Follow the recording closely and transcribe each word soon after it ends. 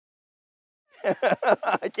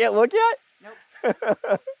I can't look yet?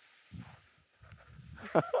 Nope.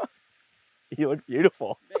 You look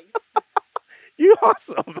beautiful. Thanks. You're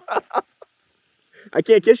awesome. I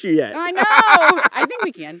can't kiss you yet. I know. I think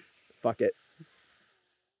we can. Fuck it.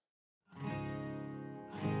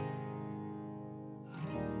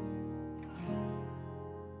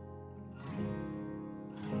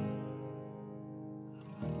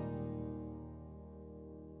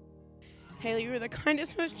 Hayley, you are the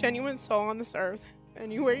kindest, most genuine soul on this earth,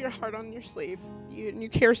 and you wear your heart on your sleeve. You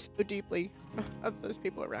care so deeply of those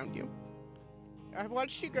people around you. I've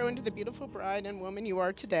watched you grow into the beautiful bride and woman you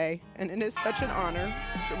are today, and it is such an honor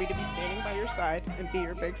for me to be standing by your side and be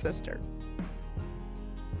your big sister.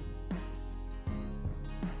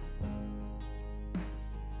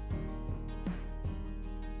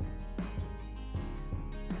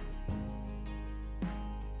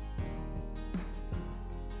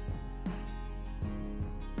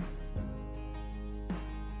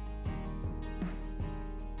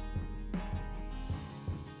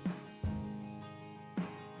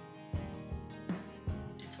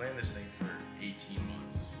 Plan this thing for 18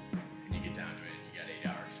 months, and you get down to it, and you got 8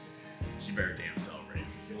 hours. So you better damn celebrate.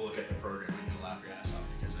 You'll look at the program and you'll laugh your ass off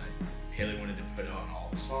because Hayley wanted to put on all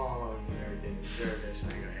the songs and everything to deserve this,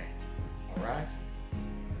 and I go, hey, all right,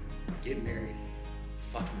 get married,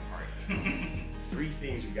 fucking party. 3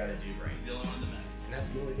 things you gotta do right. The only ones that matter. And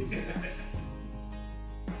that's the only things that matter.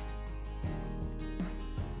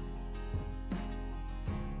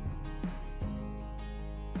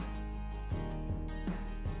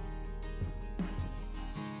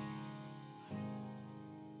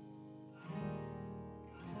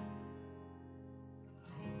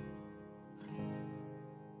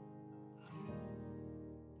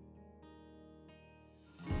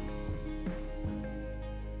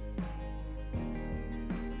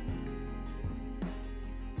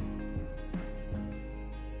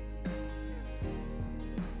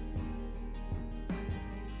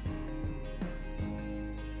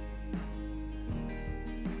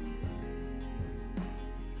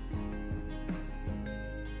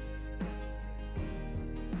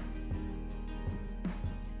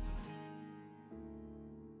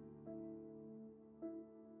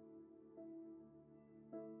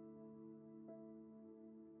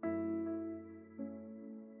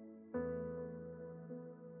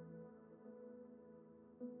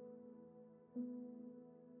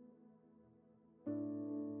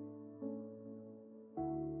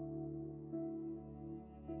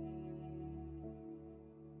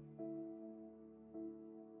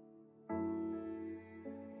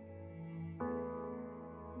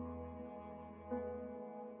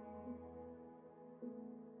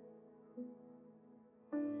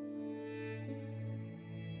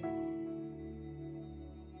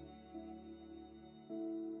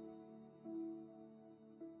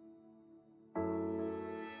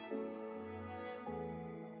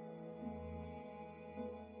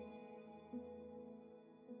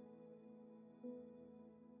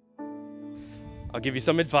 I'll give you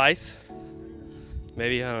some advice.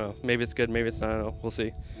 Maybe, I don't know, maybe it's good, maybe it's not, I don't know, we'll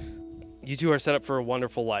see. You two are set up for a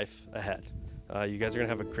wonderful life ahead. You guys are gonna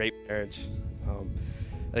have a great marriage.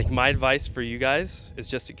 I think my advice for you guys is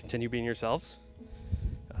just to continue being yourselves,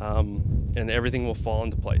 and everything will fall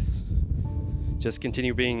into place. Just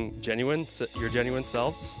continue being genuine, your genuine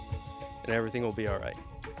selves, and everything will be all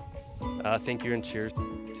right. Thank you and cheers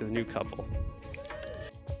to the new couple.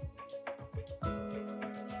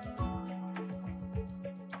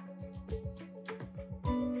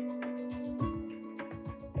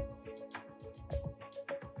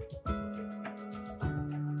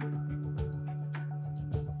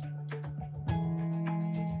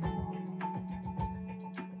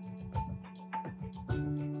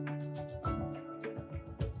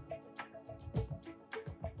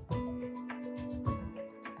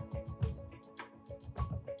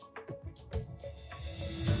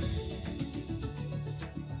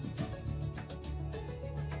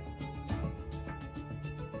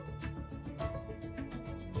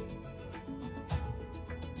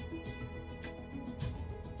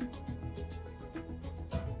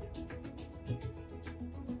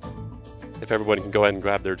 If everybody can go ahead and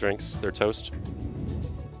grab their drinks, their toast.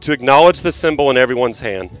 To acknowledge the symbol in everyone's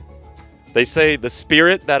hand. They say the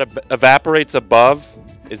spirit that evaporates above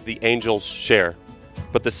is the angel's share,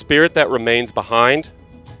 but the spirit that remains behind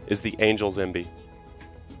is the angel's envy.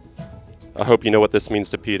 I hope you know what this means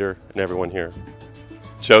to Peter and everyone here.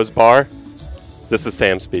 Joe's Bar, this is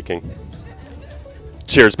Sam speaking.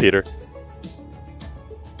 Cheers, Peter.